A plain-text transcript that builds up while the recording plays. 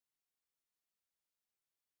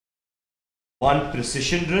one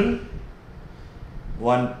precision drill,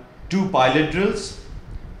 two pilot drills.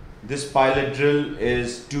 This pilot drill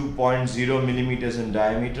is 2.0 millimeters in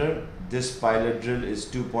diameter. This pilot drill is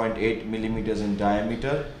 2.8 millimeters in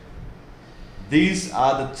diameter. These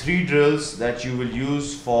are the three drills that you will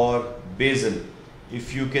use for basal.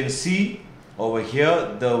 If you can see over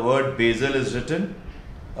here, the word basal is written.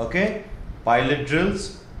 Okay, pilot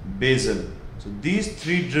drills, basal. So these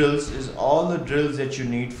three drills is all the drills that you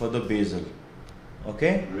need for the basal.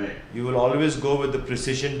 Okay, right. You will always go with the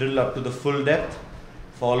precision drill up to the full depth,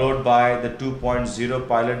 followed by the 2.0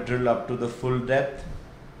 pilot drill up to the full depth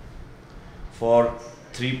for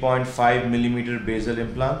 3.5 millimeter basal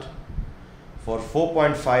implant. For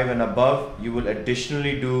 4.5 and above, you will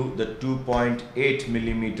additionally do the 2.8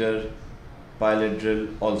 millimeter pilot drill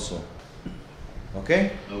also.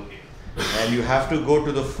 Okay? Okay. And you have to go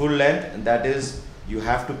to the full length, and that is, you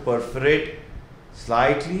have to perforate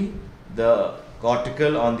slightly the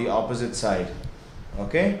cortical on the opposite side.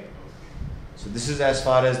 Okay? So this is as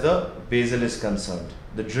far as the basal is concerned,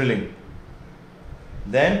 the drilling.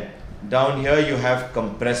 Then down here you have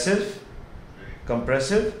compressive,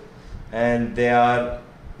 and there are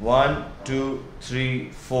 1, 2, 3,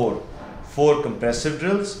 4. 4 compressive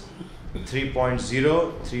drills,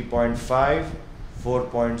 3.0, 3.5,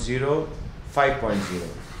 4.0, 5.0.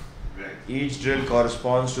 Right. Each drill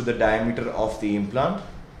corresponds to the diameter of the implant.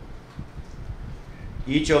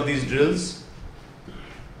 Each of these drills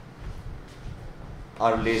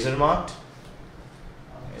are laser marked.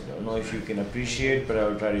 I don't know if you can appreciate, but I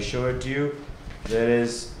will try to show it to you. There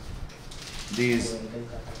is these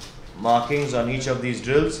markings on each of these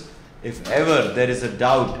drills. If ever there is a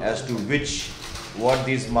doubt as to what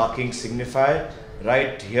these markings signify,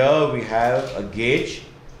 right here we have a gauge.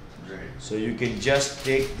 Right. So you can just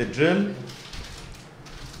take the drill,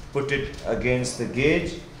 put it against the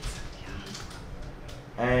gauge,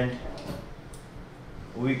 and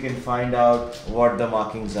we can find out what the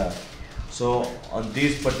markings are. So on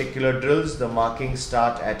these particular drills, the markings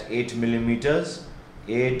start at 8 millimeters,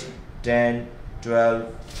 8, 10,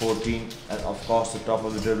 12, 14, and of course the top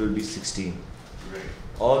of the drill will be 16. Right.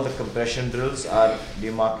 All the compression drills are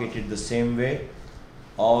demarcated the same way,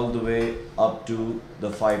 all the way up to the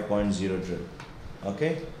 5.0 drill.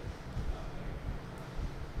 Okay?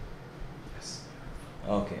 Yes.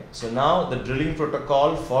 Okay, so now the drilling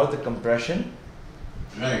protocol for the compression.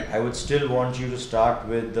 Right. I would still want you to start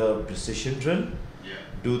with the precision drill. Yeah.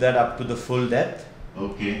 Do that up to the full depth.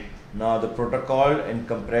 Okay. Now the protocol in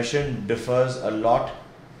compression differs a lot,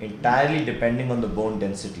 entirely depending on the bone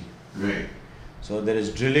density. Right. So there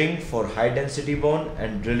is drilling for high density bone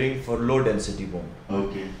and drilling for low density bone.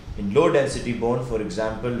 Okay. In low density bone, for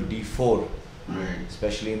example D4, Right.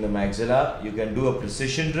 especially in the maxilla, you can do a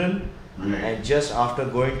precision drill, Right. and just after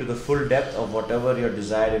going to the full depth of whatever your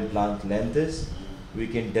desired implant length is, we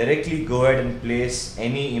can directly go ahead and place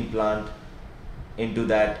any implant into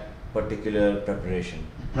that particular preparation.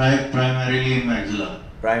 Primarily in maxilla.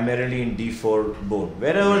 Primarily in D4 bone,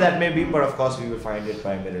 wherever that may be, but of course we will find it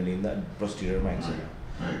primarily in the posterior maxilla.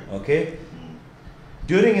 Right. Okay?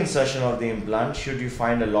 During insertion of the implant, should you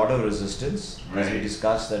find a lot of resistance, as we Right.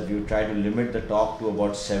 discussed that we would try to limit the torque to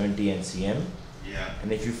about 70 NCM. Yeah.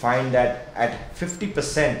 And if you find that at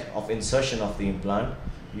 50% of insertion of the implant,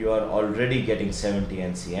 you are already getting 70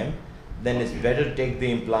 NCM, then it's Okay. better to take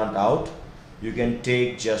the implant out. You can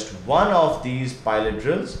take just one of these pilot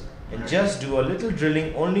drills and Right. just do a little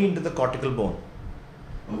drilling only into the cortical bone,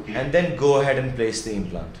 Okay. and then go ahead and place the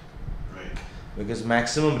implant, Right. because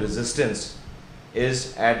maximum resistance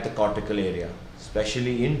is at the cortical area,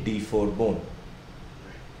 especially in D4 bone.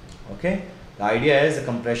 Okay? The idea is the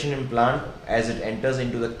compression implant, as it enters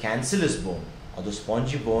into the cancellous bone or the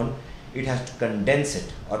spongy bone, it has to condense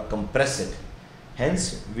it or compress it.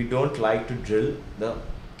 Hence, we don't like to drill the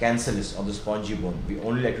cancellous or the spongy bone. We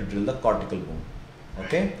only like to drill the cortical bone.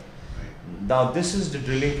 Okay? Right. Now, this is the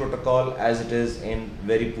drilling protocol as it is in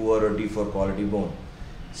very poor or D4 quality bone.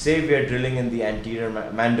 Say we are drilling in the anterior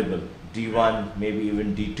mandible, D1, maybe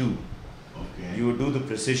even D2. Okay. You do the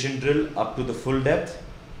precision drill up to the full depth.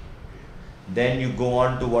 Then you go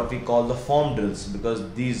on to what we call the form drills,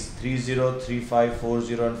 because these 30, 35,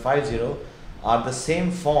 40 and 50 are the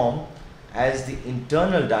same form as the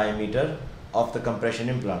internal diameter of the compression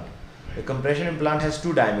implant. The compression implant has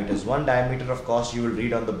two diameters. One diameter, of course, you will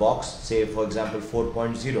read on the box, say for example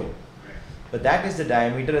 4.0. But that is the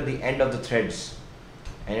diameter at the end of the threads,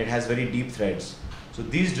 and it has very deep threads. So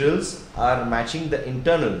these drills are matching the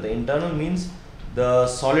internal. The internal means the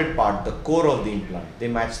solid part, the core of the implant. They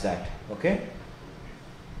match that. Okay?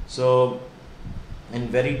 So in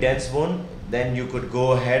very dense bone, then you could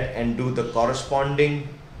go ahead and do the corresponding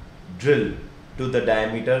drill to the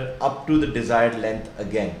diameter up to the desired length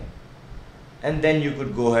again, and then you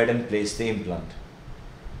could go ahead and place the implant.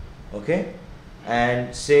 Okay,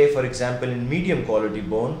 and say for example in medium quality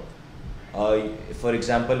bone, for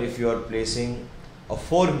example if you are placing a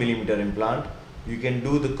 4 millimeter implant, you can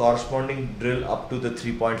do the corresponding drill up to the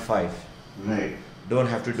 3.5. Right. Don't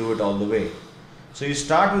have to do it all the way. So you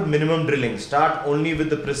start with minimum drilling, start only with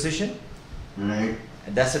the precision. Right.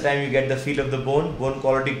 And that's the time you get the feel of the bone. Bone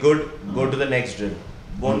quality good, go to the next drill.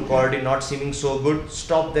 Bone quality not seeming so good,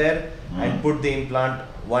 stop there and put the implant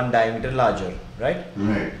 1 diameter larger, right?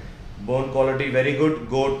 Right. Bone quality very good,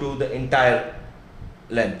 go to the entire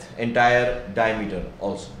length, entire diameter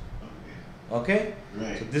also. Okay?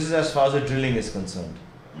 Right. So this is as far as the drilling is concerned.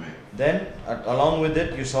 Right. Then along with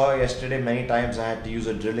it, you saw yesterday many times I had to use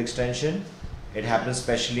a drill extension. It happens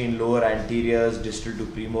especially in lower anteriors, distal to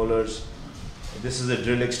premolars. This is a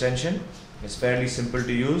drill extension. It's fairly simple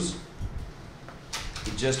to use.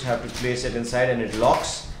 You just have to place it inside and it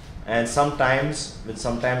locks. And sometimes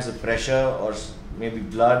the pressure or maybe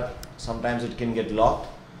blood, sometimes it can get locked.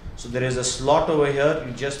 So there is a slot over here.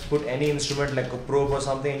 You just put any instrument like a probe or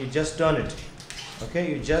something and you just turn it.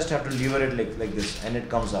 Okay, you just have to lever it like this and it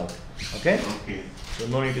comes out. Okay? Okay. So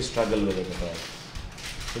no need to struggle with it at all.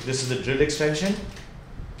 So this is the drill extension.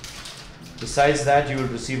 Besides that, you will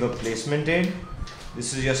receive a placement aid.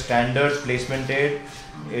 This is your standard placement aid.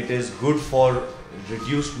 It is good for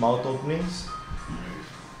reduced mouth openings.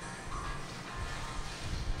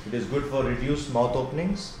 It is good for reduced mouth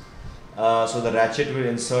openings. So the ratchet will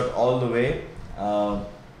insert all the way.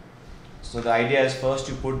 So the idea is first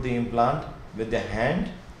you put the implant with the hand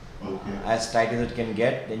as tight as it can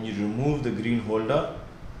get. Then you remove the green holder.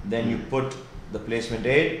 Then you put the placement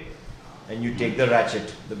aid and you take the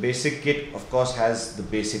ratchet. The basic kit of course has the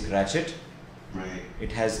basic ratchet. Right.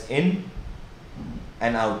 It has in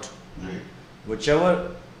and out. Right.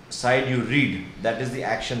 Whichever side you read, that is the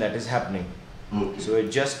action that is happening. Okay. So it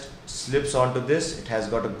just slips onto this. It has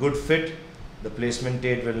got a good fit. The placement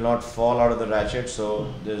aid will not fall out of the ratchet,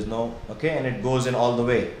 so there's no, okay, and it goes in all the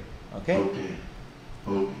way. Okay. Okay.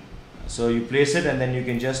 Okay. So you place it and then you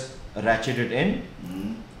can just ratchet it in.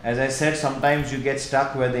 As I said, sometimes you get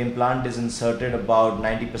stuck where the implant is inserted about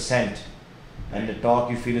 90% and the torque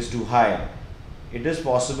you feel is too high. It is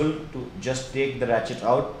possible to just take the ratchet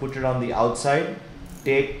out, put it on the outside,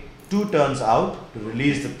 take 2 turns out to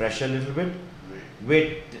release the pressure a little bit,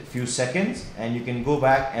 wait a few seconds and you can go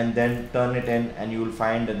back and then turn it in and you will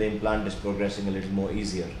find that the implant is progressing a little more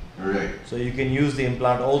easier. Right. So you can use the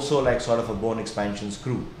implant also like sort of a bone expansion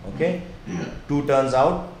screw. Okay. Yeah. 2 turns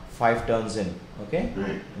out, 5 turns in. Okay.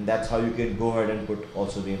 Right. And that's how you can go ahead and put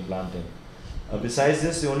also the implant in. Besides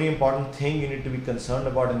this, the only important thing you need to be concerned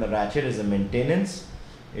about in the ratchet is the maintenance.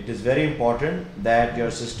 It is very important that your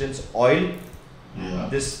assistants oil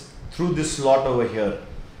this through this slot over here.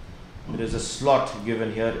 There is a slot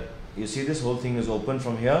given here. You see this whole thing is open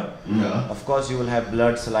from here. Yeah. Of course you will have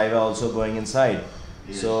blood, saliva also going inside.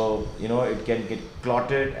 Yes. So you know it can get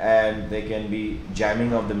clotted and there can be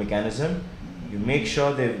jamming of the mechanism. You make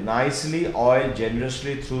sure they nicely oil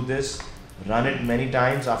generously through this. Run it many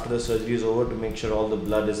times after the surgery is over to make sure all the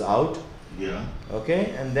blood is out. Yeah.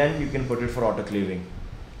 Okay, and then you can put it for autoclaving.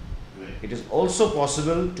 Right. It is also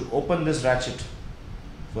possible to open this ratchet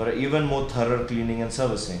for an even more thorough cleaning and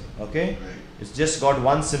servicing. Okay, Right. it's just got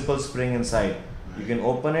one simple spring inside. You can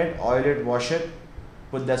open it, oil it, wash it,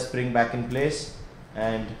 put that spring back in place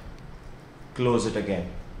and close it again.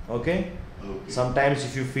 Okay. Okay. Sometimes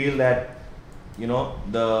if you feel that you know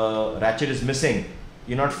the ratchet is missing,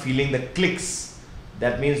 you're not feeling the clicks,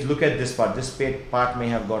 that means look at this part. This part may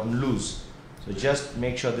have gotten loose. So just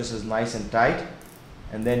make sure this is nice and tight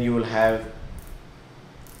and then you will have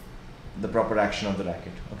the proper action of the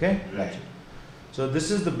racket. Okay. Right. Ratchet. So this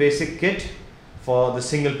is the basic kit for the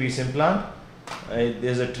single piece implant.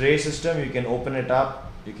 There's a tray system. You can open it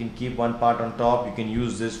up, you can keep one part on top. You can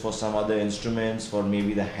use this for some other instruments, for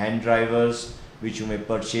maybe the hand drivers which you may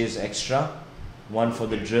purchase extra, one for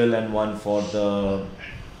the drill and one for the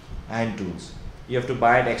hand tools. You have to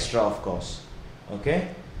buy it extra of course. Okay,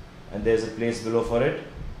 and there's a place below for it.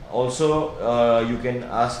 Also you can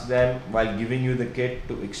ask them while giving you the kit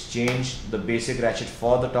to exchange the basic ratchet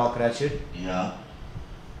for the torque ratchet. Yeah.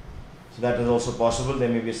 So that is also possible. There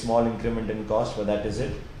may be a small increment in cost, but that is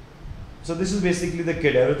it. So this is basically the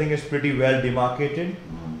kit. Everything is pretty well demarcated.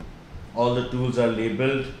 All the tools are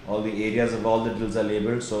labeled, all the areas of all the drills are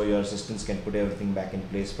labeled, so your assistants can put everything back in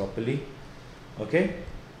place properly. Okay.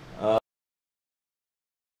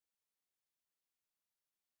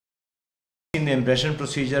 In the impression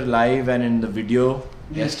procedure live and in the video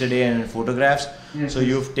yesterday and in photographs. So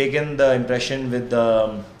you've taken the impression with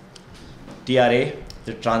the TRA,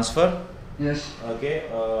 the transfer. Yes. Okay,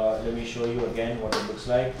 let me show you again what it looks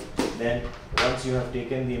like. Then once you have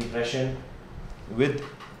taken the impression with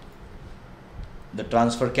the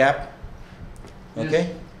transfer cap,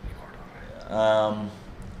 okay,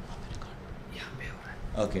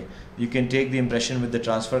 okay, you can take the impression with the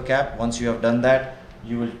transfer cap. Once you have done that,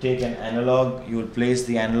 you will take an analog, you will place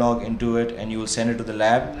the analog into it and you will send it to the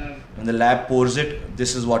lab. When the lab pours it,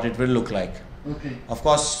 this is what it will look like. Okay. Of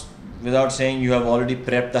course, without saying, you have already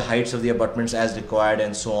prepped the heights of the abutments as required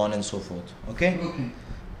and so on and so forth. Okay? Okay.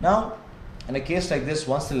 Now, in a case like this,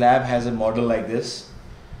 once the lab has a model like this,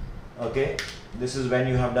 okay, this is when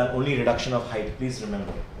you have done only reduction of height. Please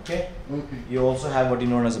remember. Okay? Okay. You also have what is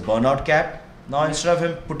known as a burnout cap. Now, instead of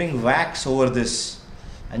him putting wax over this,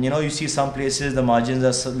 and you see some places the margins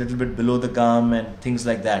are a little bit below the gum and things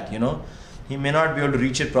like that, he may not be able to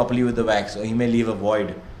reach it properly with the wax, or he may leave a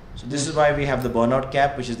void. So this is why we have the burnout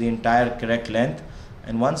cap, which is the entire correct length.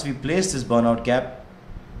 And once we place this burnout cap,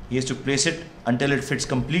 he has to place it until it fits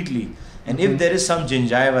completely. And if there is some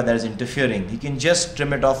gingiva that is interfering, he can just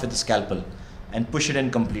trim it off with a scalpel and push it in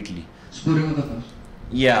completely.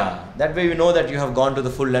 Yeah, that way you know that you have gone to the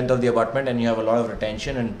full length of the abutment and you have a lot of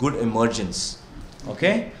retention and good emergence.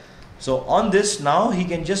 Okay, so on this now he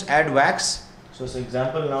can just add wax. So for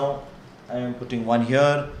example, now I am putting one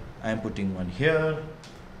here, I am putting one here,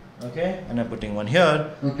 okay, and I'm putting one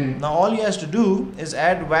here. Okay. Now all he has to do is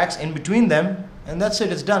add wax in between them, and that's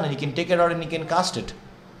it, it's done, and he can take it out and he can cast it.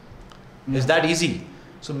 It's that easy.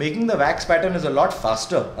 So making the wax pattern is a lot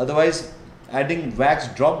faster. Otherwise, adding wax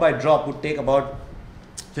drop by drop would take about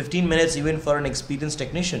 15 minutes even for an experienced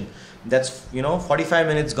technician. That's 45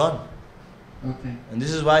 minutes gone. Okay. And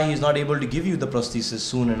this is why he's not able to give you the prosthesis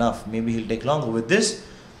soon enough. Maybe he'll take longer. With this,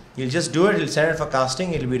 he'll just do it, he'll send it for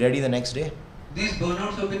casting, it'll be ready the next day. These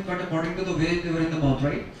burnouts have been cut according to the way they were in the mouth,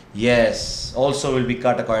 right? Yes, also will be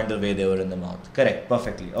cut according to the way they were in the mouth. Correct,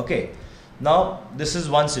 perfectly. Okay. Now, this is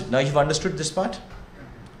one sit. Now you've understood this part?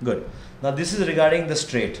 Good. Now this is regarding the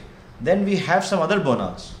straight. Then we have some other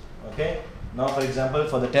burnouts. Okay. Now for example,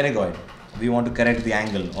 for the pterygoid, we want to correct the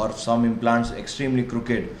angle, or some implants extremely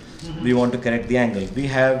crooked. We want to correct the angle. We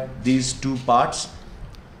have these two parts,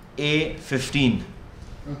 A15.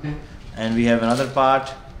 Okay. And we have another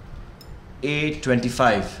part,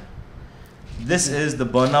 A25. This is the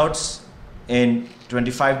burnouts in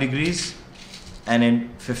 25 degrees and in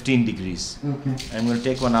 15 degrees. Okay. I'm going to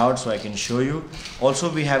take one out so I can show you.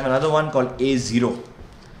 Also, we have another one called A0.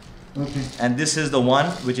 Okay. And this is the one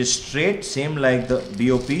which is straight, same like the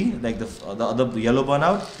BOP, like the other yellow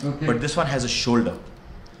burnout, Okay. but this one has a shoulder.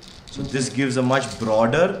 So this gives a much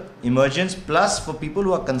broader emergence. Plus, for people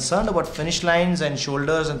who are concerned about finish lines and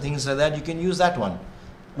shoulders and things like that, you can use that one.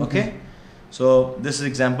 Okay. So this is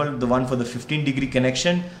example, the one for the 15-degree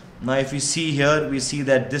connection. Now, if we see here, we see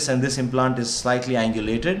that this and this implant is slightly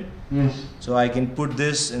angulated. Yes. So I can put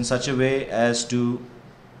this in such a way as to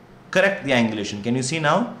correct the angulation. Can you see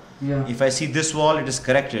now? Yeah. If I see this wall, it is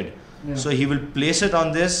corrected. Yeah. So he will place it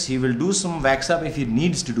on this. He will do some wax up if he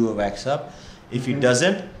needs to do a wax up. If he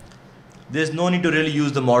doesn't, there's no need to really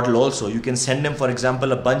use the model also. You can send him, for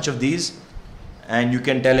example, a bunch of these, and you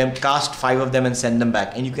can tell him cast 5 of them and send them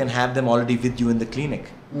back, and you can have them already with you in the clinic.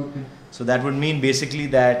 Okay. So that would mean basically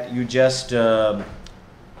that you just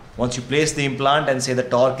once you place the implant and say the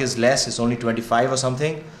torque is less, it's only 25 or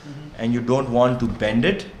something, and you don't want to bend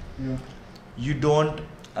it, Yeah. you don't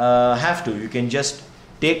have to. You can just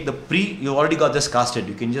take the you already got this casted.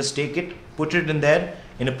 You can just take it, put it in there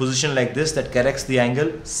in a position like this that corrects the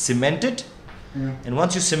angle, cement it, Yeah. and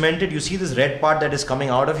once you cement it, you see this red part that is coming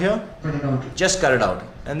out of here, Cut it out. just cut it out,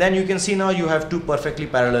 and then you can see now you have 2 perfectly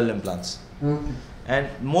parallel implants. Okay. And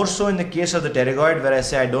more so in the case of the pterygoid, where I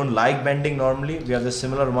say I don't like bending normally, we have the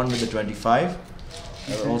similar one with the 25.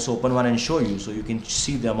 I will also open one and show you, so you can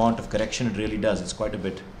see the amount of correction it really does. It's quite a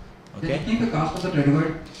bit. Okay. Can you keep the cast of the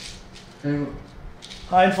pterygoid?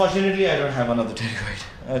 Unfortunately, I don't have another pterygoid.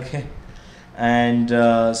 Okay. And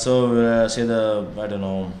say I don't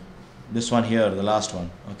know, this one here, the last one.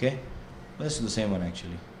 Okay. This is the same one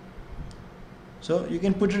actually. So you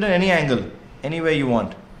can put it at any angle, any way you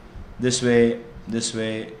want. This way, this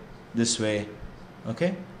way, this way.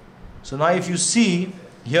 Okay. So now if you see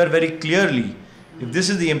here very clearly, if this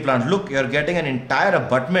is the implant, look, you are getting an entire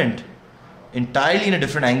abutment entirely in a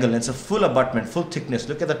different angle. It's a full abutment, full thickness.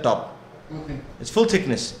 Look at the top. Okay. It's full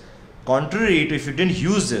thickness. Contrary to if you didn't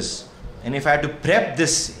use this, and if I had to prep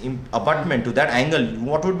this abutment to that angle,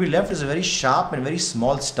 what would be left is a very sharp and very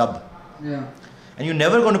small stub. Yeah. And you're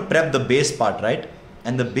never going to prep the base part, right?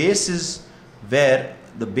 And the base is where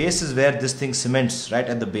this thing cements, right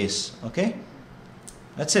at the base. Okay,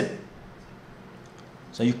 that's it.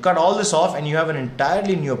 So you cut all this off and you have an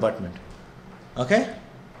entirely new abutment. Okay,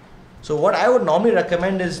 so what I would normally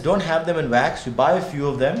recommend is don't have them in wax. You buy a few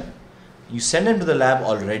of them, you send them to the lab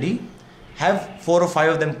already, have 4 or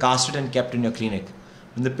 5 of them casted and kept in your clinic.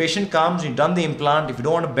 When the patient comes, you've done the implant, if you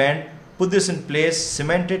don't want to bend, put this in place,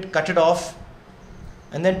 cement it, cut it off,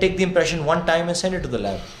 and then take the impression one time and send it to the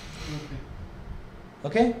lab.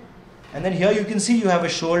 Okay? And then here you can see you have a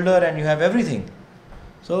shoulder and you have everything.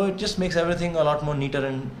 So it just makes everything a lot more neater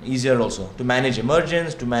and easier also to manage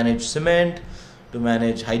emergence, to manage cement, to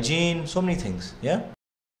manage hygiene, so many things. Yeah?